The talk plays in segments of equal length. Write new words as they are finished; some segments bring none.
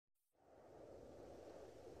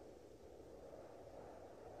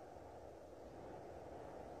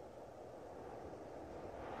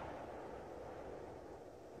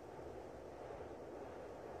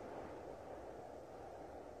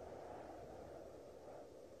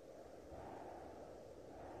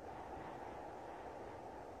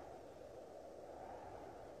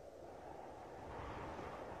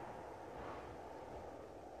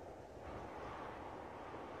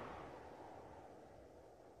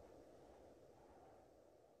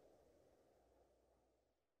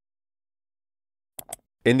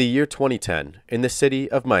In the year 2010, in the city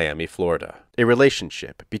of Miami, Florida, a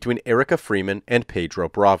relationship between Erica Freeman and Pedro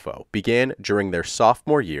Bravo began during their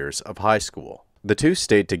sophomore years of high school. The two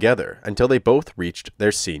stayed together until they both reached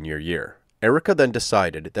their senior year. Erica then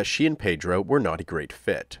decided that she and Pedro were not a great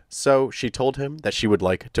fit, so she told him that she would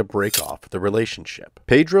like to break off the relationship.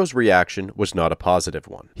 Pedro's reaction was not a positive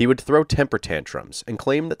one. He would throw temper tantrums and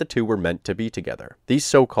claim that the two were meant to be together. These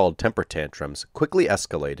so-called temper tantrums quickly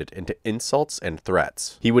escalated into insults and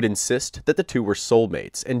threats. He would insist that the two were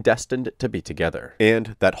soulmates and destined to be together,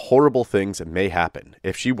 and that horrible things may happen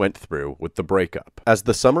if she went through with the breakup. As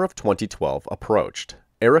the summer of 2012 approached,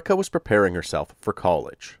 Erica was preparing herself for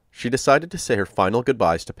college. She decided to say her final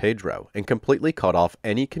goodbyes to Pedro and completely cut off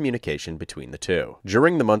any communication between the two.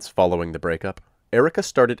 During the months following the breakup, Erica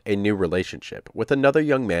started a new relationship with another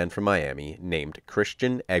young man from Miami named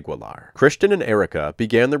Christian Aguilar. Christian and Erica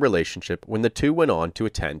began the relationship when the two went on to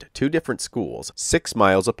attend two different schools 6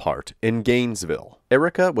 miles apart in Gainesville.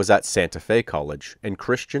 Erica was at Santa Fe College and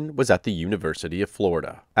Christian was at the University of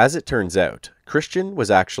Florida. As it turns out, Christian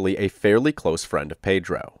was actually a fairly close friend of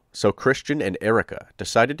Pedro, so Christian and Erica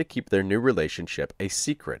decided to keep their new relationship a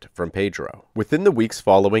secret from Pedro. Within the weeks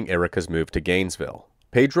following Erica's move to Gainesville,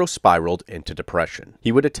 Pedro spiraled into depression.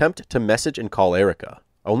 He would attempt to message and call Erica,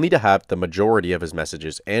 only to have the majority of his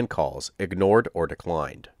messages and calls ignored or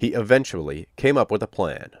declined. He eventually came up with a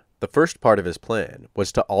plan. The first part of his plan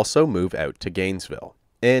was to also move out to Gainesville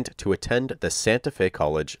and to attend the Santa Fe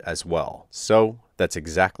College as well. So that's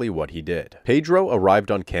exactly what he did. Pedro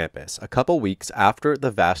arrived on campus a couple weeks after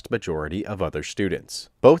the vast majority of other students.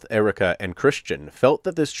 Both Erica and Christian felt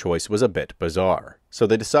that this choice was a bit bizarre, so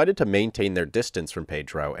they decided to maintain their distance from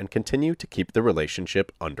Pedro and continue to keep the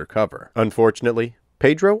relationship undercover. Unfortunately,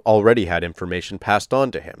 Pedro already had information passed on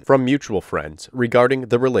to him from mutual friends regarding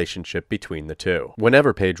the relationship between the two.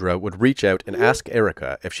 Whenever Pedro would reach out and ask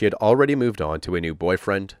Erica if she had already moved on to a new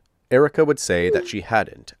boyfriend, Erica would say that she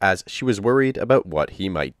hadn't, as she was worried about what he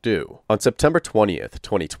might do. On September 20th,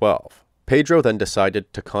 2012, Pedro then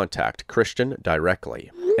decided to contact Christian directly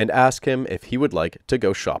and ask him if he would like to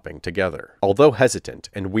go shopping together. Although hesitant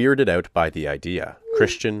and weirded out by the idea,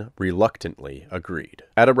 Christian reluctantly agreed.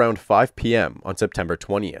 At around 5 p.m. on September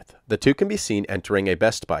 20th, the two can be seen entering a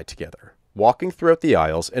Best Buy together, walking throughout the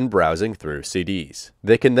aisles and browsing through CDs.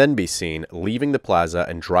 They can then be seen leaving the plaza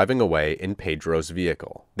and driving away in Pedro's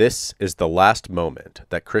vehicle. This is the last moment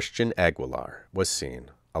that Christian Aguilar was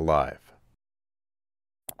seen alive.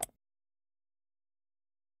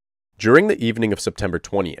 During the evening of September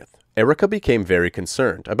 20th, Erica became very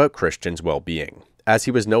concerned about Christian's well-being, as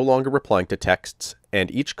he was no longer replying to texts and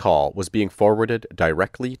each call was being forwarded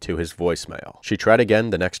directly to his voicemail. She tried again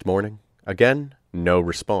the next morning. Again, no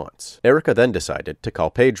response. Erica then decided to call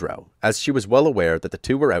Pedro, as she was well aware that the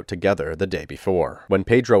two were out together the day before. When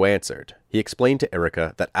Pedro answered, he explained to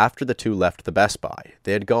Erica that after the two left the Best Buy,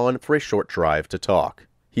 they had gone for a short drive to talk.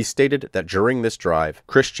 He stated that during this drive,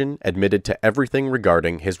 Christian admitted to everything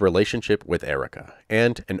regarding his relationship with Erica,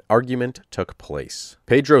 and an argument took place.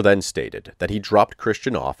 Pedro then stated that he dropped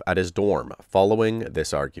Christian off at his dorm following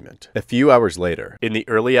this argument. A few hours later, in the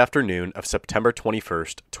early afternoon of September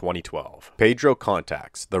 21st, 2012, Pedro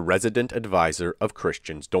contacts the resident advisor of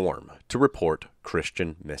Christian's dorm to report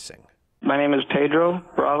Christian missing. My name is Pedro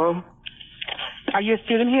Bravo. Are you a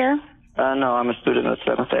student here? No, I'm a student at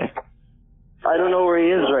Santa Fe. I don't know where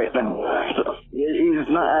he is right now. So he's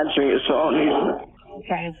not answering his phone.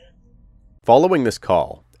 Okay. Following this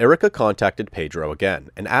call, Erica contacted Pedro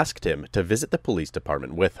again and asked him to visit the police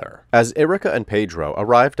department with her. As Erica and Pedro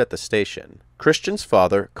arrived at the station, Christian's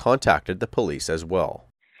father contacted the police as well.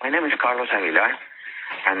 My name is Carlos Aguilar,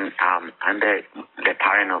 and I'm the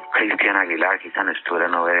parent of Christian Aguilar. He's a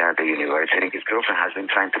student over there at the university. His girlfriend has been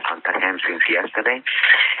trying to contact him since yesterday,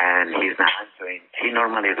 and he's not answering. He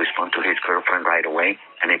normally responds to his girlfriend right away,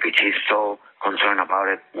 and if she's so concerned about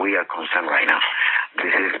it, we are concerned right now.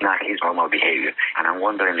 This is not his normal behavior, and I'm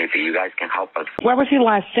wondering if you guys can help us. Where was he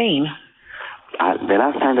last seen? The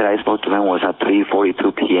last time that I spoke to him was at 3:42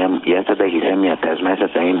 p.m. yesterday. He sent me a text message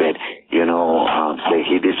saying that, that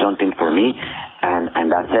he did something for me, and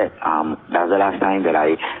that's it. That's the last time that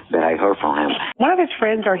I heard from him. One of his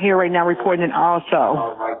friends are here right now reporting it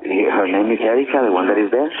also. Her name is Erica, the one that is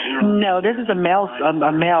there? No, this is a male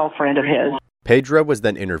friend of his. Pedro was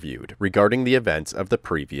then interviewed regarding the events of the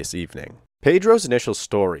previous evening. Pedro's initial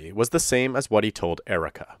story was the same as what he told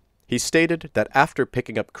Erica. He stated that after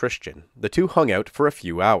picking up Christian, the two hung out for a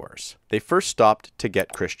few hours. They first stopped to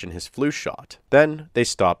get Christian his flu shot. Then they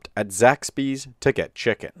stopped at Zaxby's to get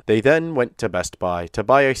chicken. They then went to Best Buy to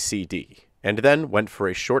buy a CD. and then went for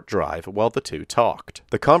a short drive while the two talked.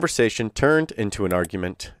 The conversation turned into an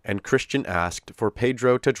argument, and Christian asked for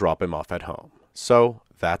Pedro to drop him off at home. So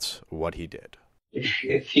that's what he did.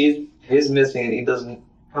 If he's missing and he doesn't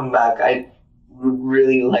come back, I'd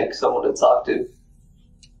really like someone to talk to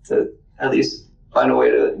at least find a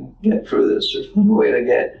way to get through this or find a way to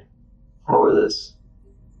get over this.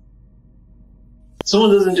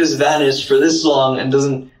 Someone doesn't just vanish for this long and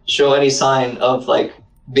doesn't show any sign of like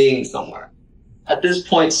being somewhere. At this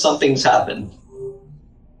point, something's happened.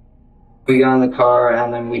 We got in the car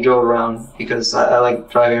and then we drove around because I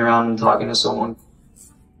like driving around and talking to someone.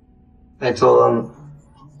 I told him,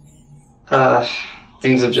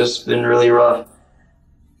 things have just been really rough.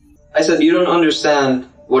 I said, you don't understand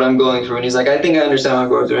what I'm going through. And he's like, I think I understand what I'm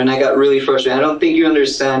going through. And I got really frustrated. I don't think you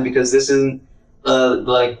understand because this isn't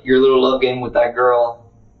like your little love game with that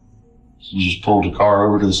girl. You just pulled the car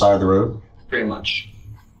over to the side of the road? Pretty much.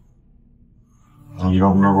 And you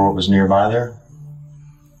don't remember what was nearby there?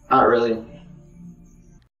 Not really.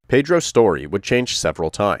 Pedro's story would change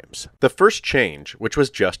several times. The first change, which was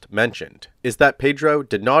just mentioned, is that Pedro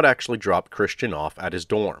did not actually drop Christian off at his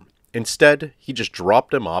dorm. Instead, he just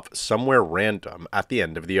dropped him off somewhere random at the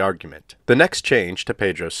end of the argument. The next change to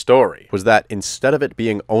Pedro's story was that instead of it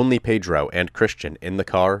being only Pedro and Christian in the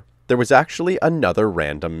car, there was actually another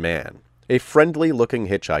random man. A friendly-looking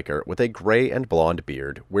hitchhiker with a gray and blonde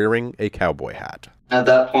beard wearing a cowboy hat. At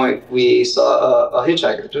that point, we saw a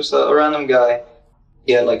hitchhiker, just a random guy.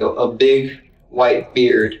 He had like a big white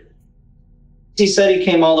beard. He said he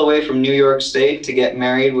came all the way from New York State to get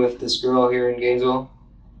married with this girl here in Gainesville,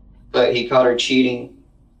 but he caught her cheating.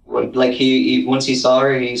 Like once he saw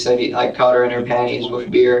her, he said I caught her in her panties with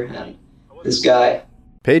beer and this guy.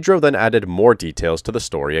 Pedro then added more details to the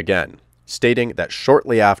story again, stating that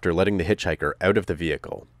shortly after letting the hitchhiker out of the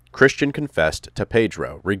vehicle, Christian confessed to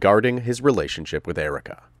Pedro regarding his relationship with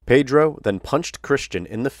Erica. Pedro then punched Christian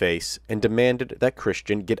in the face and demanded that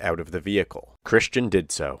Christian get out of the vehicle. Christian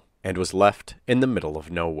did so and was left in the middle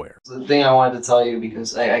of nowhere. The thing I wanted to tell you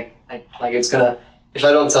because I like it's gonna, if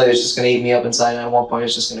I don't tell you, it's just gonna eat me up inside, and at one point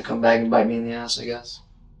it's just gonna come back and bite me in the ass, I guess.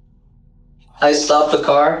 I stopped the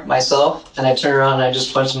car myself and I turned around and I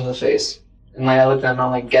just punched him in the face. And I looked at him and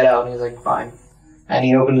I'm like, get out, and he's like, fine. And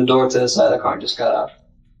he opened the door to the side of the car and just got out.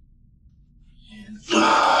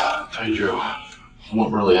 Pedro,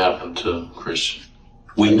 what really happened to Christian?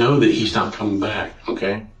 We know that he's not coming back,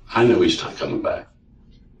 okay? I know he's not coming back.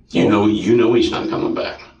 You know he's not coming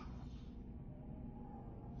back.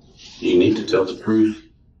 You need to tell the truth.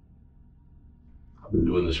 I've been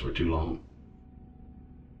doing this for too long.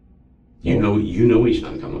 You know he's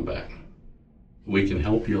not coming back. We can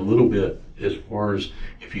help you a little bit as far as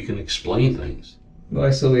if you can explain things. Will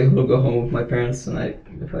I still be able to go home with my parents tonight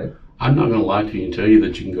if I... I'm not going to lie to you and tell you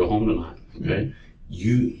that you can go home tonight, okay?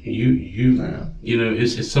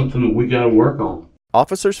 It's something that we got to work on.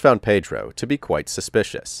 Officers found Pedro to be quite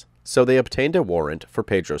suspicious, so they obtained a warrant for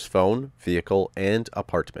Pedro's phone, vehicle, and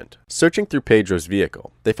apartment. Searching through Pedro's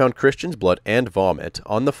vehicle, they found Christian's blood and vomit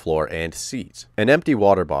on the floor and seat, an empty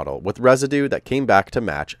water bottle with residue that came back to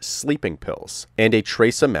match sleeping pills, and a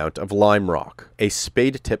trace amount of lime rock, a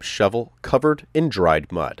spade-tipped shovel covered in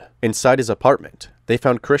dried mud. Inside his apartment, they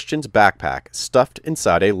found Christian's backpack stuffed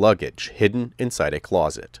inside a luggage hidden inside a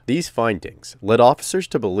closet. These findings led officers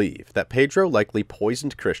to believe that Pedro likely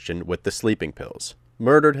poisoned Christian with the sleeping pills,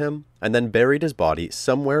 murdered him, and then buried his body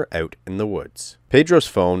somewhere out in the woods. Pedro's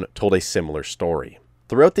phone told a similar story.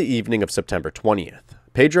 Throughout the evening of September 20th,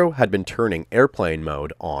 Pedro had been turning airplane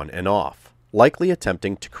mode on and off, likely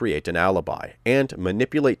attempting to create an alibi and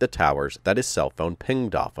manipulate the towers that his cell phone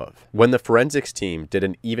pinged off of. When the forensics team did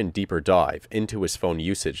an even deeper dive into his phone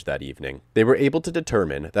usage that evening, they were able to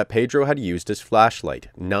determine that Pedro had used his flashlight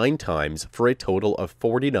 9 times for a total of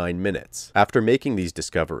 49 minutes. After making these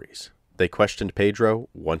discoveries, they questioned Pedro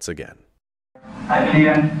once again. I see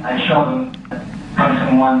him, I shot him, punched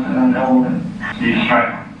him once, and then hold him. So you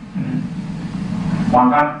strike him? Mm-hmm.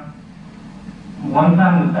 One time? One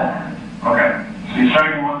time with that hand. Okay. So you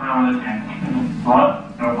strike him one time with this hand. Mm-hmm.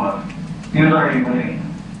 Blood? No blood. He was already bleeding.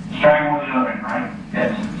 Strike him with the other hand, right?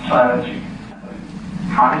 Yes. Slide at you.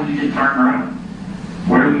 How did you get turned around?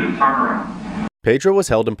 Where did you turn around? Pedro was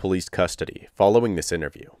held in police custody following this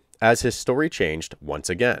interview, as his story changed once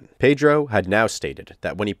again. Pedro had now stated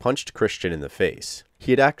that when he punched Christian in the face,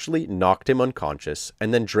 he had actually knocked him unconscious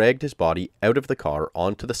and then dragged his body out of the car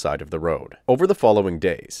onto the side of the road. Over the following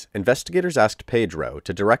days, investigators asked Pedro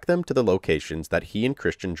to direct them to the locations that he and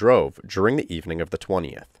Christian drove during the evening of the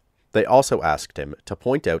 20th. They also asked him to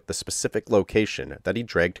point out the specific location that he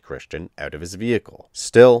dragged Christian out of his vehicle.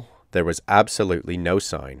 Still, there was absolutely no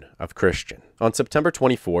sign of Christian. On September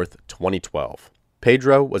 24th, 2012,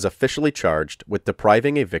 Pedro was officially charged with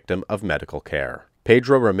depriving a victim of medical care.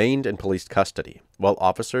 Pedro remained in police custody while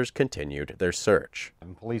officers continued their search.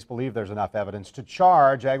 Police believe there's enough evidence to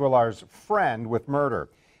charge Aguilar's friend with murder.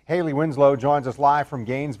 Haley Winslow joins us live from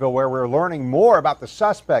Gainesville, where we're learning more about the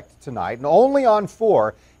suspect tonight. And only on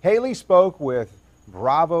 4, Haley spoke with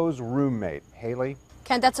Bravo's roommate. Haley?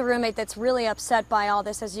 Kent, that's a roommate that's really upset by all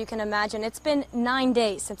this, as you can imagine. It's been 9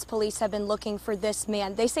 days since police have been looking for this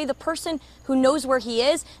man. They say the person who knows where he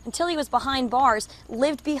is, until he was behind bars,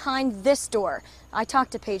 lived behind this door. I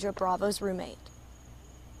talked to Pedro Bravo's roommate.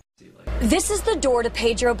 This is the door to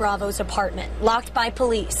Pedro Bravo's apartment, locked by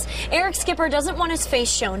police. Eric Skipper doesn't want his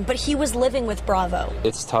face shown, but he was living with Bravo.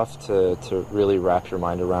 It's tough to really wrap your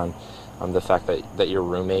mind around the fact that your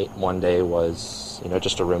roommate one day was,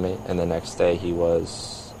 just a roommate, and the next day he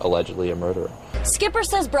was allegedly a murderer. Skipper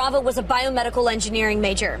says Bravo was a biomedical engineering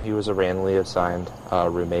major. He was a randomly assigned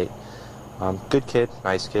roommate. Good kid,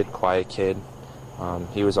 nice kid, quiet kid.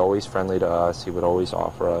 He was always friendly to us. He would always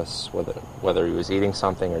offer us, whether he was eating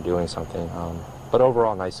something or doing something. But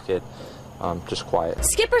overall, nice kid, just quiet.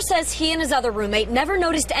 Skipper says he and his other roommate never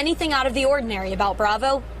noticed anything out of the ordinary about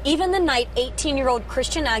Bravo, even the night 18-year-old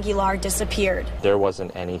Christian Aguilar disappeared. There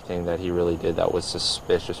wasn't anything that he really did that was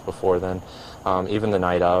suspicious before then. Even the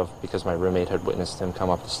night of, because my roommate had witnessed him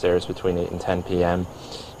come up the stairs between 8 and 10 p.m.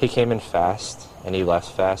 He came in fast and he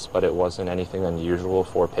left fast, but it wasn't anything unusual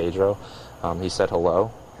for Pedro. He said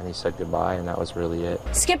hello and he said goodbye, and that was really it.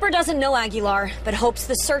 Skipper doesn't know Aguilar, but hopes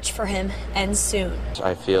the search for him ends soon.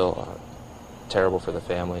 I feel terrible for the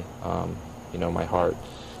family. My heart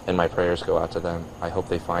and my prayers go out to them. I hope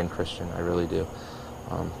they find Christian, I really do,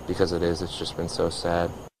 because it's just been so sad.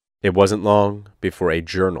 It wasn't long before a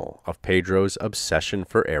journal of Pedro's obsession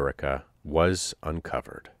for Erica was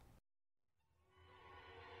uncovered.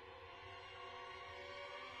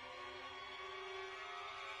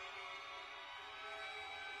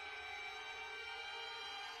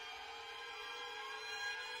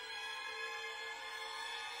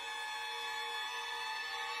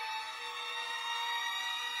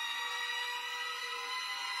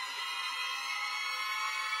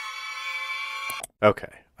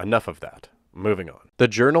 Okay, enough of that. Moving on. The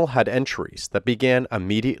journal had entries that began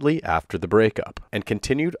immediately after the breakup and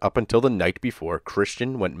continued up until the night before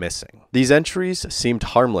Christian went missing. These entries seemed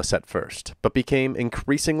harmless at first, but became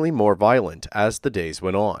increasingly more violent as the days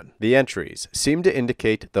went on. The entries seemed to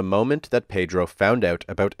indicate the moment that Pedro found out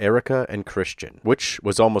about Erica and Christian, which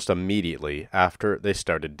was almost immediately after they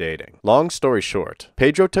started dating. Long story short,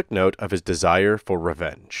 Pedro took note of his desire for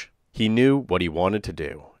revenge. He knew what he wanted to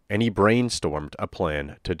do, and he brainstormed a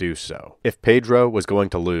plan to do so. If Pedro was going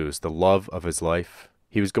to lose the love of his life,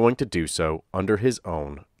 he was going to do so under his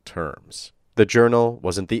own terms. The journal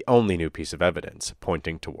wasn't the only new piece of evidence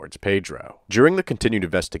pointing towards Pedro. During the continued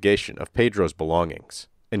investigation of Pedro's belongings,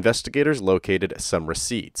 investigators located some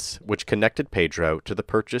receipts which connected Pedro to the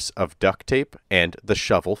purchase of duct tape and the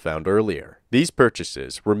shovel found earlier. These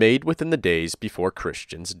purchases were made within the days before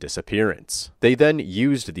Christian's disappearance. They then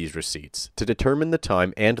used these receipts to determine the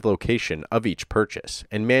time and location of each purchase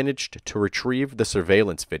and managed to retrieve the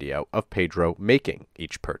surveillance video of Pedro making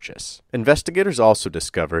each purchase. Investigators also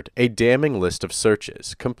discovered a damning list of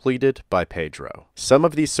searches completed by Pedro. Some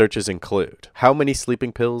of these searches include: how many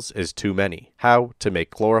sleeping pills is too many, how to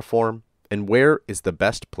make chloroform, and where is the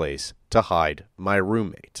best place to hide my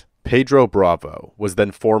roommate. Pedro Bravo was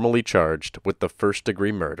then formally charged with the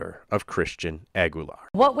first-degree murder of Christian Aguilar.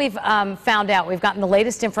 What we've found out, we've gotten the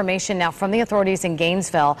latest information now from the authorities in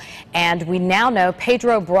Gainesville, and we now know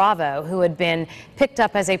Pedro Bravo, who had been picked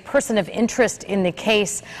up as a person of interest in the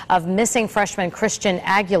case of missing freshman Christian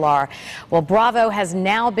Aguilar. Well, Bravo has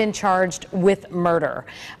now been charged with murder.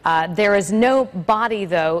 There is no body,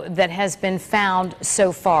 though, that has been found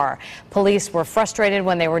so far. Police were frustrated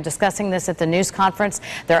when they were discussing this at the news conference.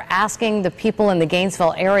 They're asking the people in the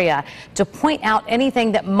Gainesville area to point out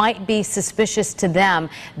anything that might be suspicious to them,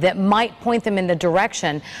 that might point them in the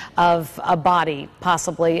direction of a body,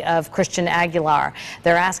 possibly of Christian Aguilar.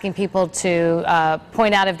 They're asking people to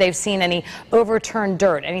point out if they've seen any overturned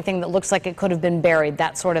dirt, anything that looks like it could have been buried,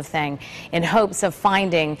 that sort of thing, in hopes of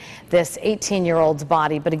finding this 18-year-old's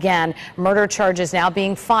body. But again, murder charges now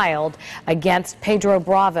being filed against Pedro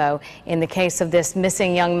Bravo in the case of this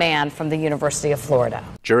missing young man from the University of Florida.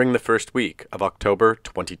 During during the first week of October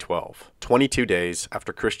 2012, 22 days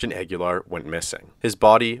after Christian Aguilar went missing. His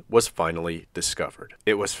body was finally discovered.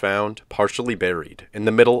 It was found partially buried in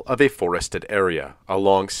the middle of a forested area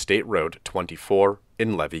along State Road 24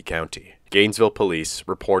 in Levy County. Gainesville police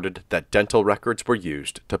reported that dental records were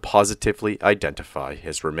used to positively identify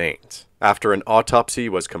his remains. After an autopsy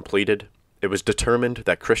was completed, it was determined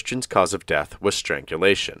that Christian's cause of death was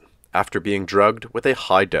strangulation, after being drugged with a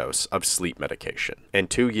high dose of sleep medication. And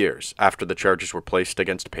 2 years after the charges were placed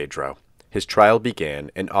against Pedro, his trial began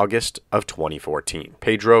in August of 2014.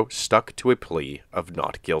 Pedro stuck to a plea of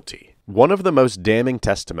not guilty. One of the most damning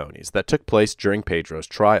testimonies that took place during Pedro's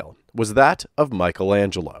trial was that of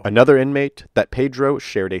Michelangelo, another inmate that Pedro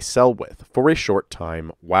shared a cell with for a short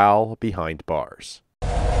time while behind bars.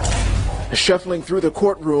 Shuffling through the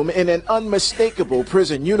courtroom in an unmistakable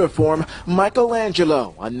prison uniform,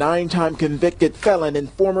 Michelangelo, a 9-time convicted felon and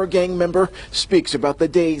former gang member, speaks about the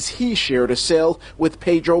days he shared a cell with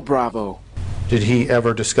Pedro Bravo. Did he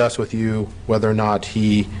ever discuss with you whether or not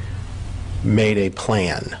he made a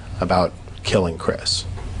plan about killing Chris?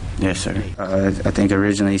 Yes, sir. I think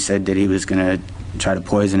originally he said that he was going to try to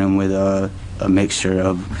poison him with a mixture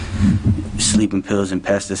of sleeping pills and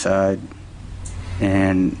pesticide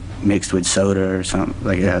and mixed with soda or something,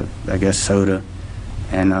 like I guess soda.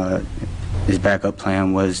 And his backup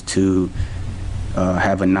plan was to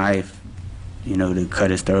have a knife, to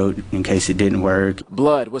cut his throat in case it didn't work.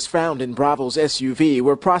 Blood was found in Bravo's SUV,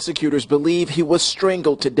 where prosecutors believe he was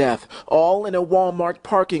strangled to death, all in a Walmart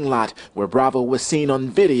parking lot, where Bravo was seen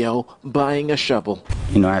on video buying a shovel.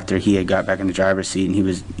 After he had got back in the driver's seat and he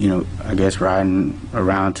was, I guess riding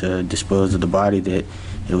around to dispose of the body, that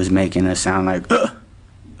it was making a sound like,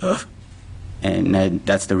 and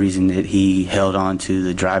that's the reason that he held on to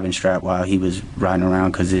the driving strap while he was riding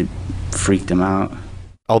around, because it freaked him out.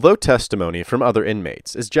 Although testimony from other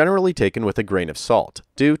inmates is generally taken with a grain of salt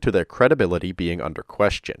due to their credibility being under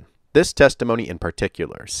question, this testimony in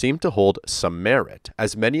particular seemed to hold some merit,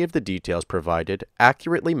 as many of the details provided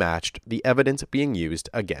accurately matched the evidence being used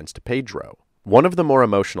against Pedro. One of the more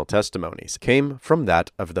emotional testimonies came from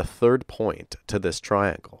that of the third point to this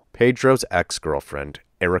triangle, Pedro's ex-girlfriend,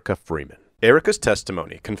 Erica Freeman. Erica's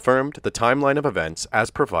testimony confirmed the timeline of events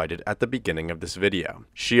as provided at the beginning of this video.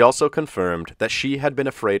 She also confirmed that she had been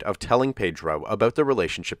afraid of telling Pedro about the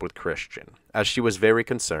relationship with Christian, as she was very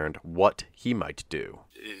concerned what he might do.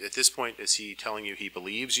 At this point, is he telling you he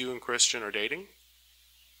believes you and Christian are dating?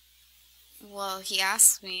 Well, he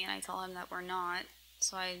asked me, and I told him that we're not.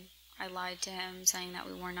 So I lied to him, saying that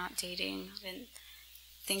we were not dating. I didn't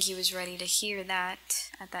think he was ready to hear that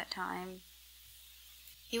at that time.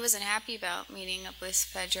 He wasn't happy about meeting up with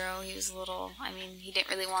Pedro. He was a little, he didn't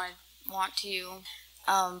really want to.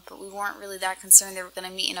 But we weren't really that concerned they were going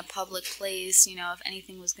to meet in a public place. If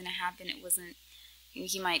anything was going to happen, it wasn't,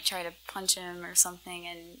 he might try to punch him or something,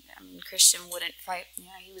 and Christian wouldn't fight.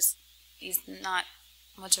 He's not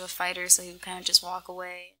much of a fighter, so he would kind of just walk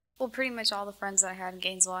away. Well, pretty much all the friends that I had in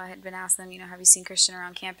Gainesville, I had been asking them, have you seen Christian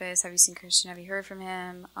around campus? Have you seen Christian? Have you heard from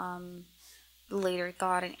him? Later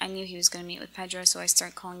thought, I knew he was going to meet with Pedro, so I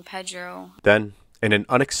started calling Pedro. Then, in an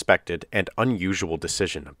unexpected and unusual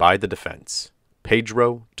decision by the defense,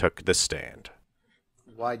 Pedro took the stand.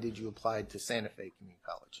 Why did you apply to Santa Fe Community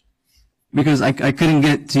College? Because I couldn't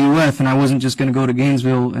get to UF, and I wasn't just going to go to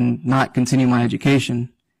Gainesville and not continue my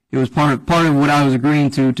education. It was part of what I was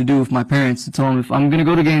agreeing to do with my parents, to tell them, if I'm going to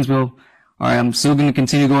go to Gainesville, all right, I'm still going to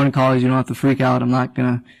continue going to college. You don't have to freak out. I'm not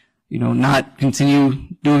going to not continue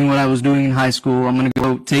doing what I was doing in high school. I'm going to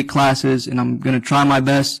go take classes, and I'm going to try my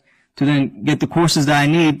best to then get the courses that I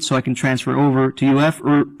need so I can transfer over to UF,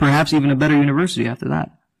 or perhaps even a better university after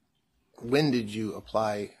that. When did you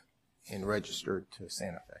apply and register to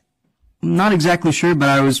Santa Fe? I'm not exactly sure, but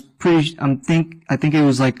I was I think it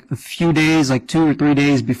was like a few days, like 2 or 3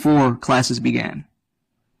 days before classes began.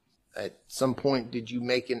 At some point, did you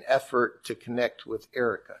make an effort to connect with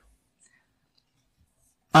Erica?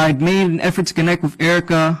 I'd made an effort to connect with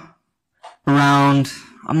Erica around,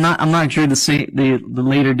 I'm not sure the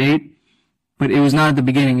later date, but it was not at the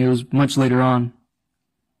beginning. It was much later on.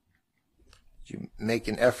 Did you make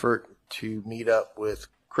an effort to meet up with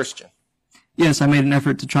Christian? Yes, I made an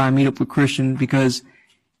effort to try and meet up with Christian, because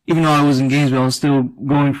even though I was in Gainesville, I was still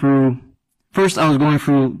going through, first I was going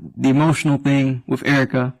through the emotional thing with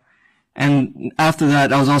Erica, and after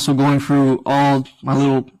that I was also going through all my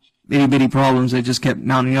little itty bitty problems that just kept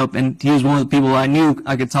mounting up, and he was one of the people I knew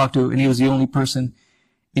I could talk to, and he was the only person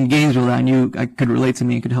in Gainesville that I knew I could relate to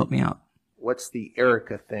me and could help me out. What's the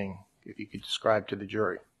Erica thing, if you could describe to the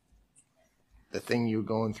jury? The thing you were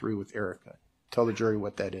going through with Erica. Tell the jury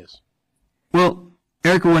what that is. Well,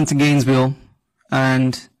 Erica went to Gainesville,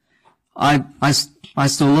 and I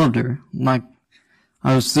still loved her.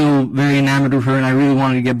 I was still very enamored of her, and I really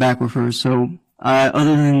wanted to get back with her. So,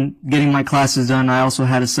 other than getting my classes done, I also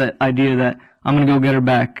had a set idea that I'm gonna go get her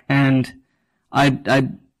back. And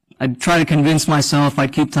I'd try to convince myself.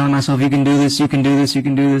 I'd keep telling myself, "You can do this. You can do this. You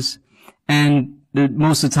can do this." And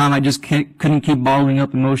most of the time, I just couldn't keep bottling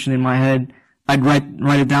up emotion in my head. I'd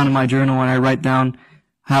write it down in my journal, and I'd write down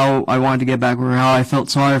how I wanted to get back with her, how I felt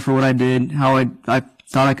sorry for what I did, how I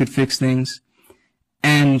thought I could fix things.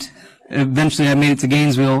 And eventually I made it to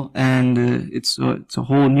Gainesville, and it's a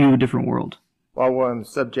whole new, different world. While we're on the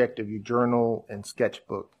subject of your journal and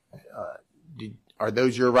sketchbook, are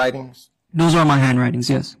those your writings? Those are my handwritings,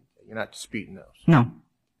 yes. You're not disputing those? No.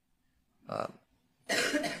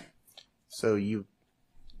 So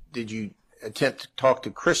did you attempt to talk to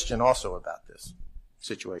Christian also about this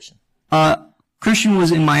situation? Christian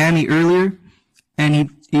was in Miami earlier, and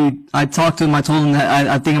I talked to him. I told him that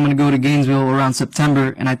I think I'm going to go to Gainesville around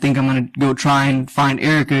September, and I think I'm going to go try and find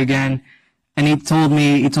Erica again. And he told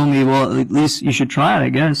me, well, at least you should try it, I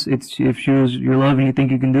guess. If she was your love and you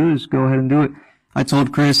think you can do this, go ahead and do it. I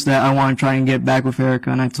told Chris that I want to try and get back with Erica,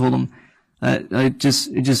 and I told him that it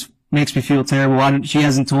just makes me feel terrible. She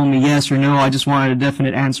hasn't told me yes or no. I just wanted a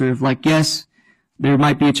definite answer of like, yes, there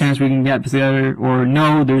might be a chance we can get together, or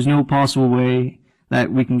no, there's no possible way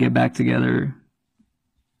that we can get back together.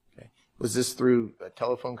 Okay. Was this through a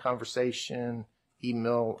telephone conversation,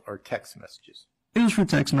 email, or text messages? It was for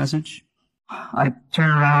text message. I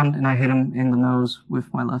turned around and I hit him in the nose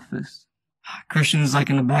with my left fist. Christian's like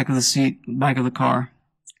in the back of the seat, back of the car,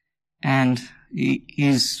 and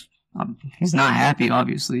he's not happy,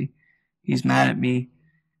 obviously. He's mad at me.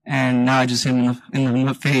 And now I just hit him in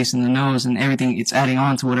the face, in the nose, and everything. It's adding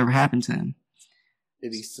on to whatever happened to him.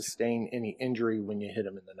 Did he sustain any injury when you hit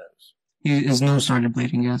him in the nose? His nose started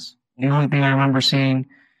bleeding, yes. The only thing I remember seeing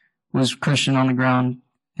was Christian on the ground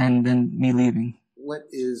and then me leaving. What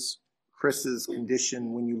is Chris's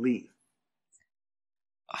condition when you leave?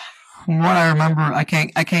 From what I remember, I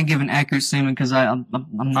can't give an accurate statement because I'm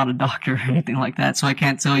not a doctor or anything like that, so I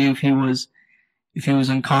can't tell you if he was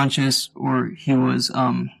unconscious or he was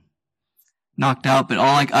knocked out. But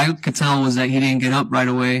all I could tell was that he didn't get up right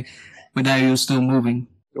away, but that he was still moving.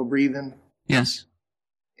 Still breathing? Yes.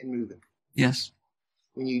 And moving? Yes.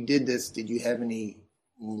 When you did this, did you have any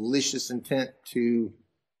malicious intent to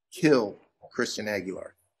kill Christian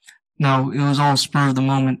Aguilar? No, it was all spur of the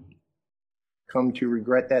moment. Come to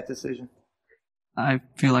regret that decision? I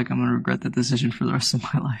feel like I'm going to regret that decision for the rest of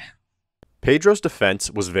my life. Pedro's defense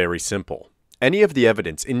was very simple. Any of the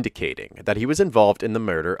evidence indicating that he was involved in the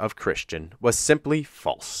murder of Christian was simply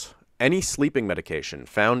false. Any sleeping medication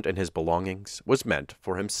found in his belongings was meant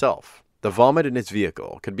for himself. The vomit in his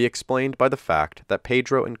vehicle could be explained by the fact that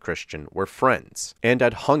Pedro and Christian were friends and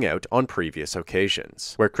had hung out on previous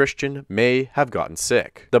occasions, where Christian may have gotten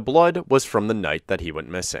sick. The blood was from the night that he went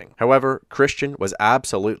missing. However, Christian was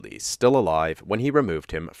absolutely still alive when he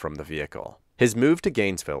removed him from the vehicle. His move to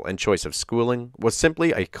Gainesville and choice of schooling was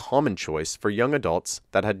simply a common choice for young adults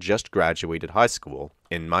that had just graduated high school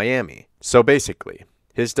in Miami. So basically,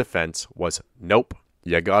 his defense was, nope,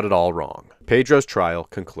 you got it all wrong. Pedro's trial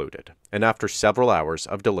concluded, and after several hours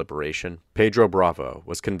of deliberation, Pedro Bravo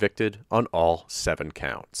was convicted on all 7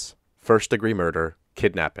 counts. First-degree murder,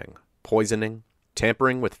 kidnapping, poisoning,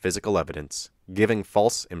 tampering with physical evidence, giving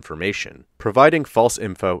false information, providing false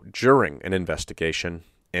info during an investigation,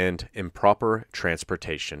 and improper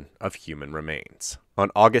transportation of human remains. On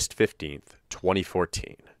August 15th,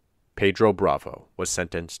 2014, Pedro Bravo was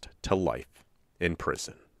sentenced to life in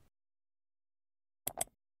prison.